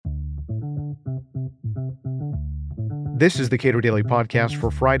This is the Cato Daily Podcast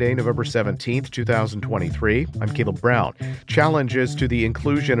for Friday, November 17th, 2023. I'm Caleb Brown. Challenges to the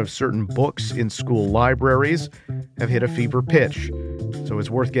inclusion of certain books in school libraries have hit a fever pitch. So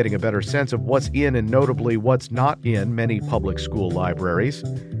it's worth getting a better sense of what's in and notably what's not in many public school libraries.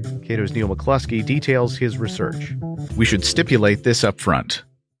 Cato's Neil McCluskey details his research. We should stipulate this up front.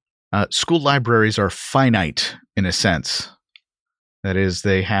 School libraries are finite in a sense. That is,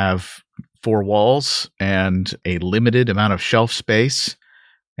 they have four walls and a limited amount of shelf space,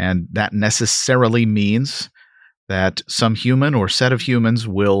 and that necessarily means that some human or set of humans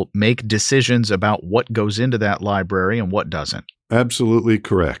will make decisions about what goes into that library and what doesn't. Absolutely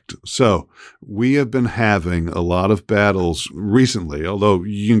correct. So we have been having a lot of battles recently, although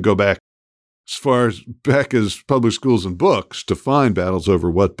you can go back as far as public schools and books to find battles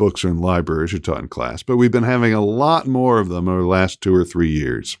over what books are in libraries you're taught in class. But we've been having a lot more of them over the last 2 or 3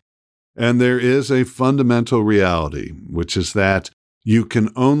 years. And there is a fundamental reality, which is that you can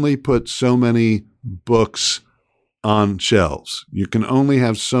only put so many books on shelves. You can only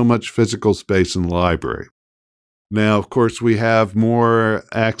have so much physical space in the library. Now, of course, we have more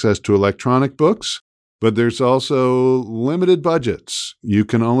access to electronic books, but there's also limited budgets. You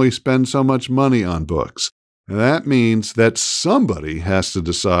can only spend so much money on books. And that means that somebody has to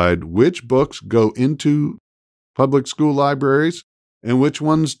decide which books go into public school libraries and which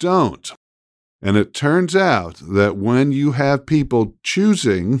ones don't. And it turns out that when you have people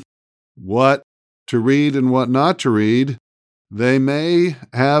choosing what to read and what not to read, they may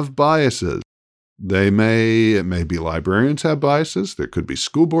have biases. It may be librarians have biases. There could be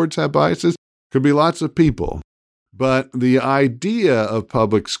school boards have biases. Could be lots of people. But the idea of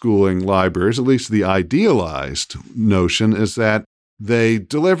public schooling libraries, at least the idealized notion, is that they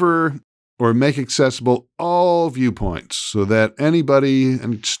deliver or make accessible all viewpoints so that anybody,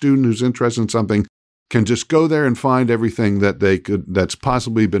 any student who's interested in something, can just go there and find everything that's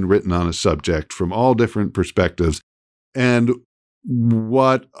possibly been written on a subject from all different perspectives. And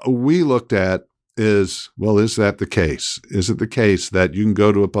what we looked at is, well, is that the case? Is it the case that you can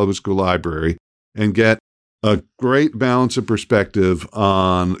go to a public school library and get a great balance of perspective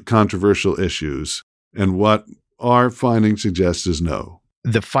on controversial issues? And what our findings suggest is no.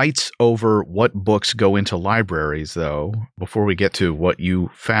 The fights over what books go into libraries, though, before we get to what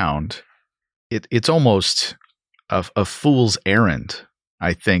you found, it's almost a fool's errand,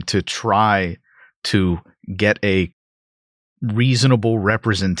 I think, to try to get a reasonable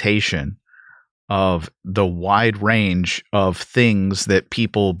representation of the wide range of things that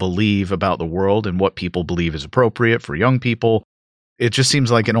people believe about the world and what people believe is appropriate for young people. It just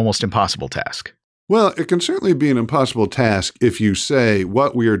seems like an almost impossible task. Well, it can certainly be an impossible task if you say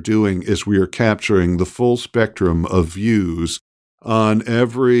what we are doing is we are capturing the full spectrum of views on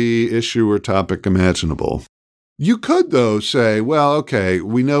every issue or topic imaginable. You could, though, say, well, okay,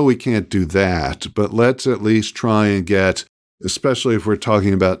 we know we can't do that, but let's at least try and get, especially if we're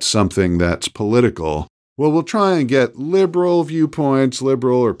talking about something that's political, well, we'll try and get liberal viewpoints,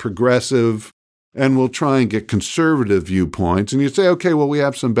 liberal or progressive, and we'll try and get conservative viewpoints. And you say, okay, well, we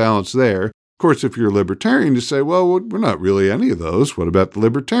have some balance there. Of course, if you're a libertarian, you say, well, we're not really any of those. What about the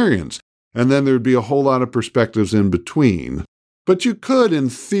libertarians? And then there'd be a whole lot of perspectives in between. But you could, in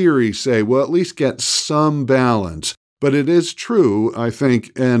theory, say, well, at least get some balance. But it is true, I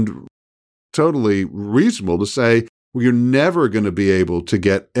think, and totally reasonable to say, well, you're never going to be able to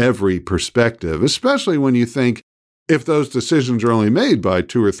get every perspective, especially when you think if those decisions are only made by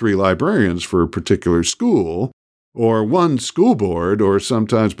 2 or 3 librarians for a particular school, or one school board, or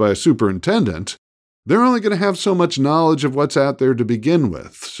sometimes by a superintendent, they're only going to have so much knowledge of what's out there to begin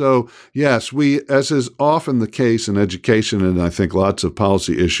with. So, yes, we, as is often the case in education and I think lots of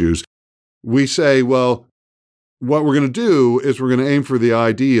policy issues, we say, well, what we're going to do is we're going to aim for the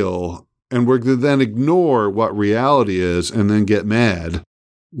ideal, and we're going to then ignore what reality is and then get mad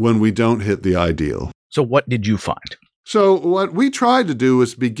when we don't hit the ideal. So what did you find? So what we tried to do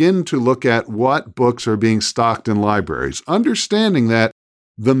is begin to look at what books are being stocked in libraries, understanding that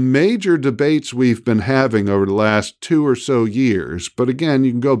the major debates we've been having over the last 2 or so years, but again,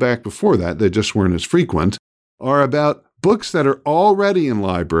 you can go back before that, they just weren't as frequent, are about books that are already in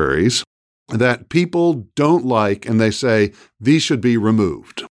libraries that people don't like, and they say these should be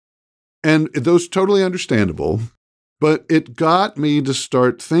removed. And those are totally understandable. But it got me to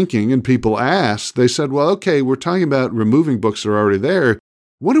start thinking, and people asked, they said, well, okay, we're talking about removing books that are already there.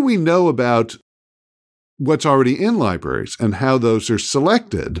 What do we know about what's already in libraries and how those are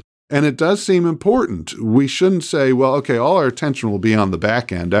selected? And it does seem important. We shouldn't say, well, okay, all our attention will be on the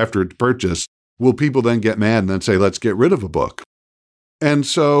back end after it's purchased. Will people then get mad and then say, let's get rid of a book? And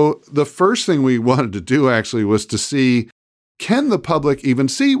so the first thing we wanted to do actually was to see, can the public even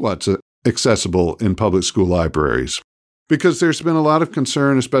see what's accessible in public school libraries? Because there's been a lot of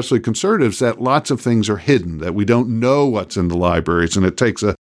concern, especially conservatives, that lots of things are hidden, that we don't know what's in the libraries, and it takes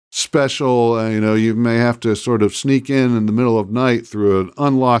a special, you may have to sort of sneak in the middle of night through an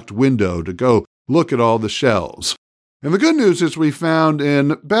unlocked window to go look at all the shelves. And the good news is we found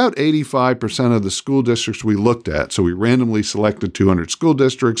in about 85% of the school districts we looked at, so we randomly selected 200 school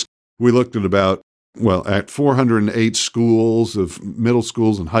districts. We looked at 408 schools of middle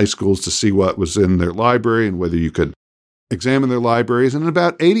schools and high schools to see what was in their library and whether you could examine their libraries. And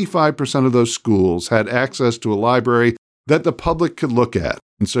about 85% of those schools had access to a library that the public could look at.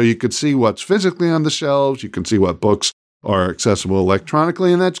 And so you could see what's physically on the shelves, you can see what books are accessible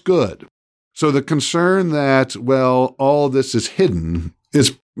electronically, and that's good. So the concern that, all of this is hidden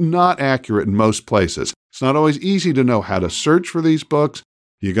is not accurate in most places. It's not always easy to know how to search for these books.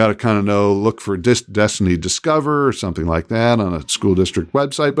 You got to kind of look for Destiny Discover or something like that on a school district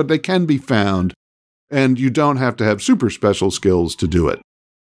website, but they can be found, and you don't have to have super special skills to do it.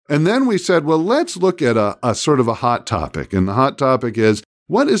 And then we said, let's look at a sort of a hot topic. And the hot topic is,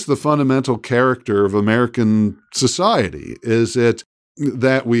 what is the fundamental character of American society? Is it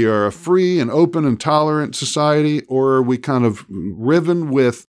that we are a free and open and tolerant society, or are we kind of riven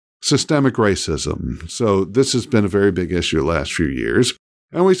with systemic racism? So this has been a very big issue the last few years.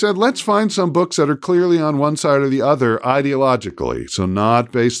 And we said, let's find some books that are clearly on one side or the other ideologically. So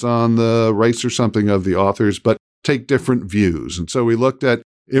not based on the race or something of the authors, but take different views. And so we looked at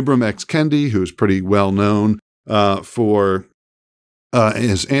Ibram X. Kendi, who's pretty well known for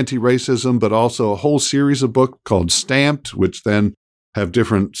his anti-racism, but also a whole series of books called Stamped, which then have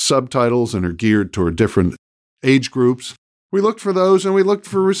different subtitles and are geared toward different age groups. We looked for those, and we looked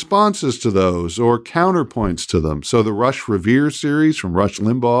for responses to those or counterpoints to them. So the Rush Revere series from Rush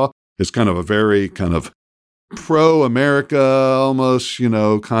Limbaugh is kind of a very kind of pro-America, almost,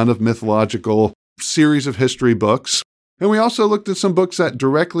 kind of mythological series of history books. And we also looked at some books that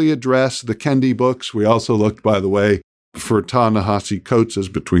directly address the Kendi books. We also looked, by the way, for Ta-Nehisi Coates'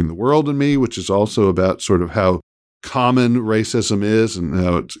 Between the World and Me, which is also about sort of how common racism is and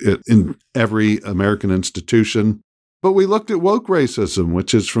how it's in every American institution. But we looked at Woke Racism,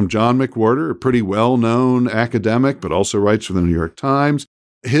 which is from John McWhorter, a pretty well-known academic, but also writes for the New York Times.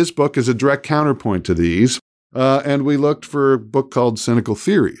 His book is a direct counterpoint to these. And we looked for a book called Cynical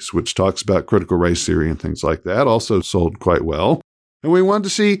Theories, which talks about critical race theory and things like that, also sold quite well. And we wanted to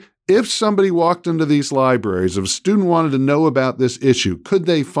see if somebody walked into these libraries, if a student wanted to know about this issue, could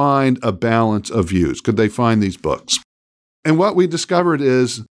they find a balance of views? Could they find these books? And what we discovered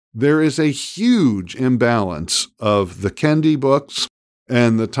is there is a huge imbalance of the Kendi books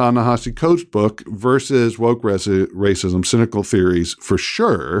and the Ta-Nehisi Coates book versus Woke Racism, Cynical Theories for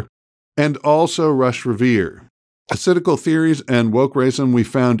sure, and also Rush Revere. Cynical Theories and Woke Racism we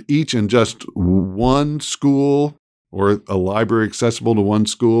found each in just one school or a library accessible to one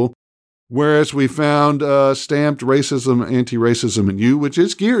school, whereas we found Stamped Racism, Anti-Racism in You, which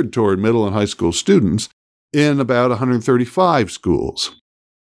is geared toward middle and high school students, in about 135 schools.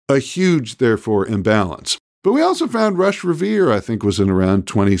 A huge, therefore, imbalance. But we also found Rush Revere, I think, was in around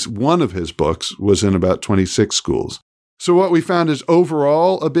 20, one of his books was in about 26 schools. So what we found is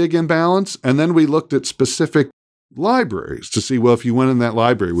overall a big imbalance, and then we looked at specific libraries to see, if you went in that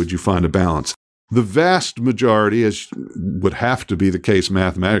library, would you find a balance? The vast majority, as would have to be the case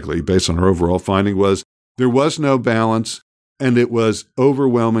mathematically based on our overall finding, was there was no balance, and it was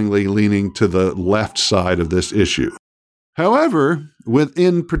overwhelmingly leaning to the left side of this issue. However,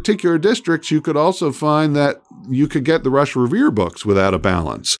 within particular districts, you could also find that you could get the Rush Revere books without a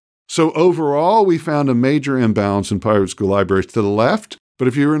balance. So overall, we found a major imbalance in private school libraries to the left, but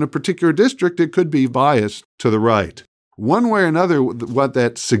if you're in a particular district, it could be biased to the right. One way or another, what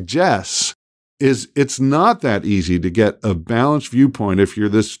that suggests is it's not that easy to get a balanced viewpoint if you're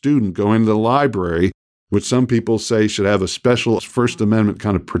this student going to the library, which some people say should have a special First Amendment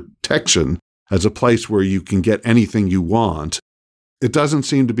kind of protection as a place where you can get anything you want. It doesn't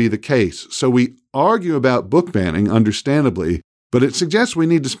seem to be the case. So we argue about book banning, understandably, but it suggests we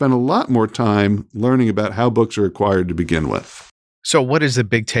need to spend a lot more time learning about how books are acquired to begin with. So what is the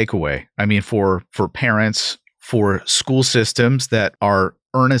big takeaway? I mean, for parents, for school systems that are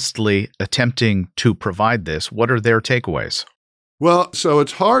earnestly attempting to provide this, what are their takeaways? Well, so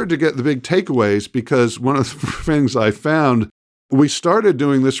it's hard to get the big takeaways because one of the things I found, we started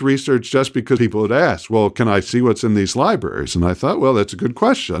doing this research just because people had asked, can I see what's in these libraries? And I thought, that's a good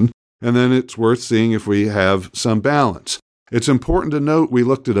question. And then it's worth seeing if we have some balance. It's important to note we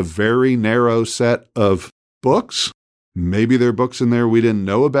looked at a very narrow set of books. Maybe there are books in there we didn't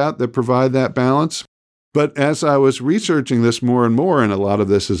know about that provide that balance. But as I was researching this more and more, and a lot of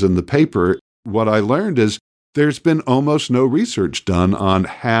this is in the paper, what I learned is there's been almost no research done on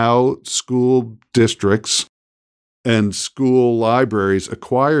how school districts and school libraries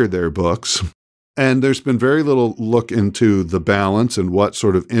acquire their books. And there's been very little look into the balance and what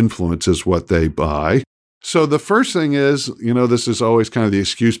sort of influences what they buy. So the first thing is, this is always kind of the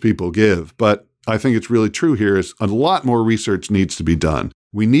excuse people give, but I think it's really true here, is a lot more research needs to be done.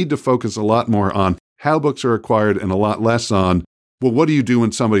 We need to focus a lot more on how books are acquired and a lot less on, well, what do you do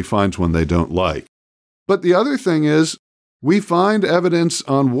when somebody finds one they don't like? But the other thing is, we find evidence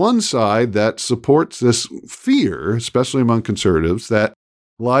on one side that supports this fear, especially among conservatives, that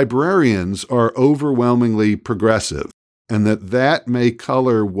librarians are overwhelmingly progressive, and that may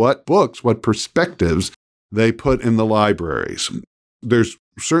color what books, what perspectives they put in the libraries. There's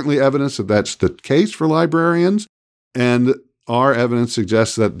certainly evidence that that's the case for librarians, and our evidence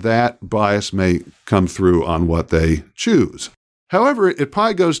suggests that bias may come through on what they choose. However, it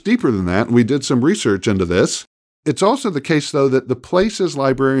probably goes deeper than that. We did some research into this. It's also the case, though, that the places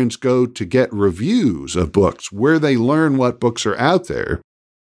librarians go to get reviews of books, where they learn what books are out there,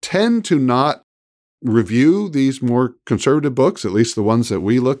 tend to not review these more conservative books, at least the ones that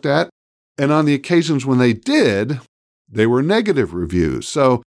we looked at. And on the occasions when they did, they were negative reviews.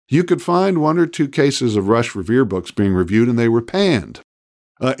 So you could find one or two cases of Rush Revere books being reviewed, and they were panned.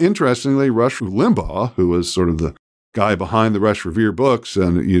 Interestingly, Rush Limbaugh, who was sort of the guy behind the Rush Revere books,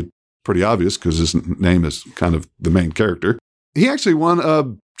 and pretty obvious because his name is kind of the main character, he actually won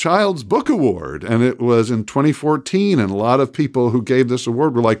a Child's Book Award, and it was in 2014, and a lot of people who gave this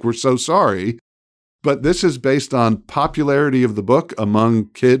award were like, we're so sorry, but this is based on popularity of the book among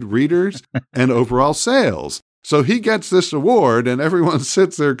kid readers and overall sales. So he gets this award, and everyone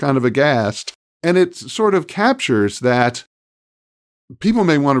sits there kind of aghast, and it sort of captures that people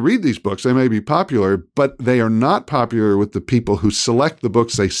may want to read these books, they may be popular, but they are not popular with the people who select the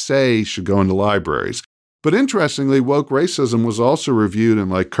books they say should go into libraries. But interestingly, Woke Racism was also reviewed in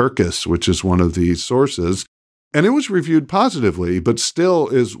Kirkus, which is one of these sources, and it was reviewed positively, but still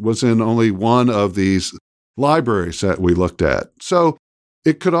was in only one of these libraries that we looked at. So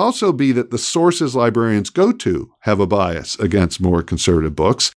it could also be that the sources librarians go to have a bias against more conservative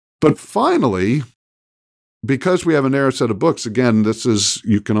books. But finally, because we have a narrow set of books, again,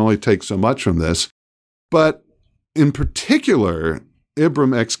 you can only take so much from this, but in particular,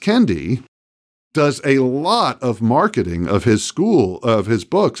 Ibram X. Kendi does a lot of marketing of his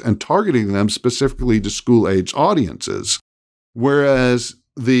books and targeting them specifically to school-age audiences. Whereas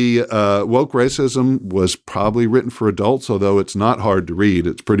the Woke Racism was probably written for adults, although it's not hard to read.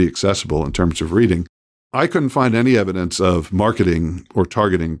 It's pretty accessible in terms of reading. I couldn't find any evidence of marketing or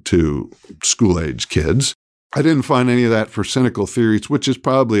targeting to school-age kids. I didn't find any of that for Cynical Theories, which is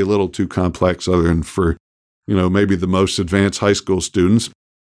probably a little too complex other than for, maybe the most advanced high school students.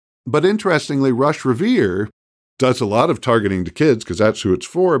 But interestingly, Rush Revere does a lot of targeting to kids because that's who it's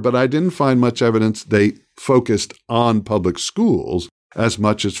for, but I didn't find much evidence they focused on public schools as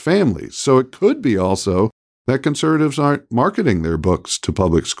much as families. So it could be also that conservatives aren't marketing their books to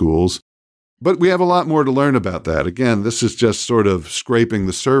public schools. But we have a lot more to learn about that. Again, this is just sort of scraping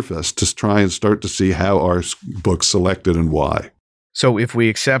the surface to try and start to see how our books selected and why. So if we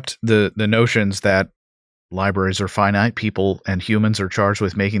accept the notions that libraries are finite, people and humans are charged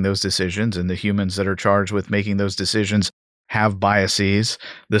with making those decisions, and the humans that are charged with making those decisions have biases,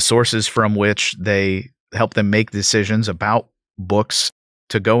 the sources from which they help them make decisions about books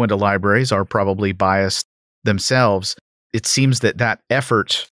to go into libraries are probably biased themselves. It seems that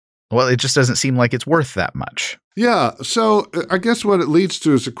effort, well, it just doesn't seem like it's worth that much. Yeah. So I guess what it leads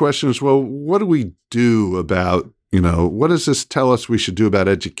to is the question is, well, what do we do about, what does this tell us we should do about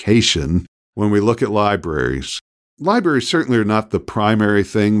education when we look at libraries? Libraries certainly are not the primary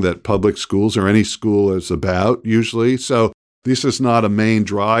thing that public schools or any school is about usually. So this is not a main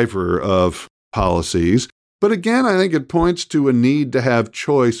driver of policies. But again, I think it points to a need to have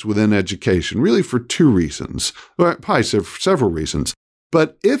choice within education, really for two reasons, or probably several reasons.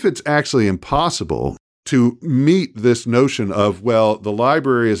 But if it's actually impossible to meet this notion of, well, the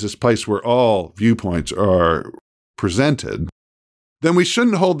library is this place where all viewpoints are presented, then we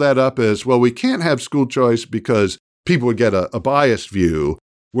shouldn't hold that up as, well, we can't have school choice because people would get a biased view.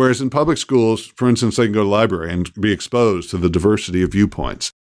 Whereas in public schools, for instance, they can go to the library and be exposed to the diversity of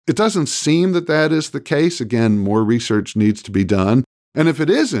viewpoints. It doesn't seem that is the case. Again, more research needs to be done. And if it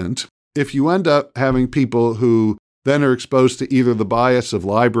isn't, if you end up having people who then are exposed to either the bias of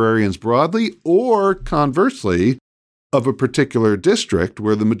librarians broadly or conversely of a particular district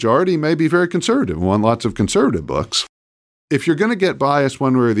where the majority may be very conservative and want lots of conservative books, if you're going to get bias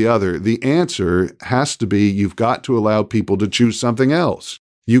one way or the other, the answer has to be you've got to allow people to choose something else.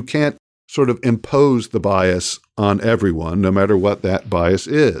 You can't sort of impose the bias on everyone, no matter what that bias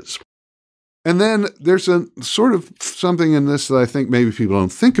is. And then there's a sort of something in this that I think maybe people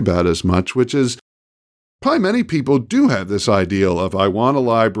don't think about as much, which is probably many people do have this ideal of, I want a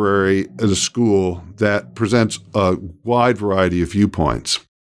library at a school that presents a wide variety of viewpoints.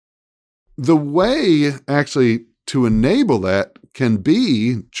 The way actually to enable that can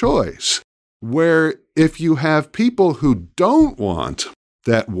be choice, where if you have people who don't want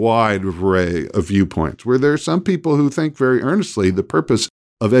that wide array of viewpoints, where there are some people who think very earnestly the purpose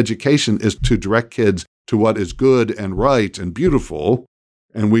of education is to direct kids to what is good and right and beautiful,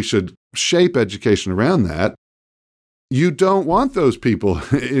 and we should shape education around that. You don't want those people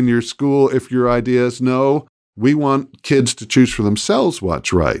in your school if your idea is, no, we want kids to choose for themselves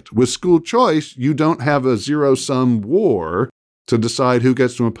what's right. With school choice, you don't have a zero-sum war to decide who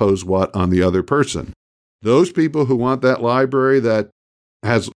gets to impose what on the other person. Those people who want that library that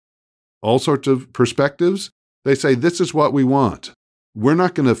has all sorts of perspectives, they say, this is what we want. We're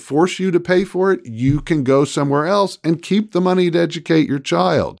not going to force you to pay for it. You can go somewhere else and keep the money to educate your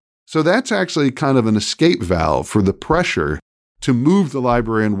child. So that's actually kind of an escape valve for the pressure to move the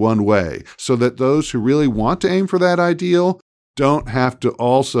library in one way, so that those who really want to aim for that ideal don't have to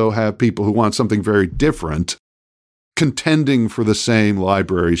also have people who want something very different contending for the same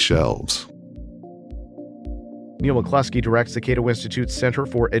library shelves. Neil McCluskey directs the Cato Institute's Center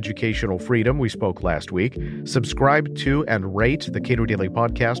for Educational Freedom. We spoke last week. Subscribe to and rate the Cato Daily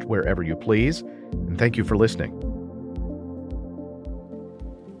Podcast wherever you please. And thank you for listening.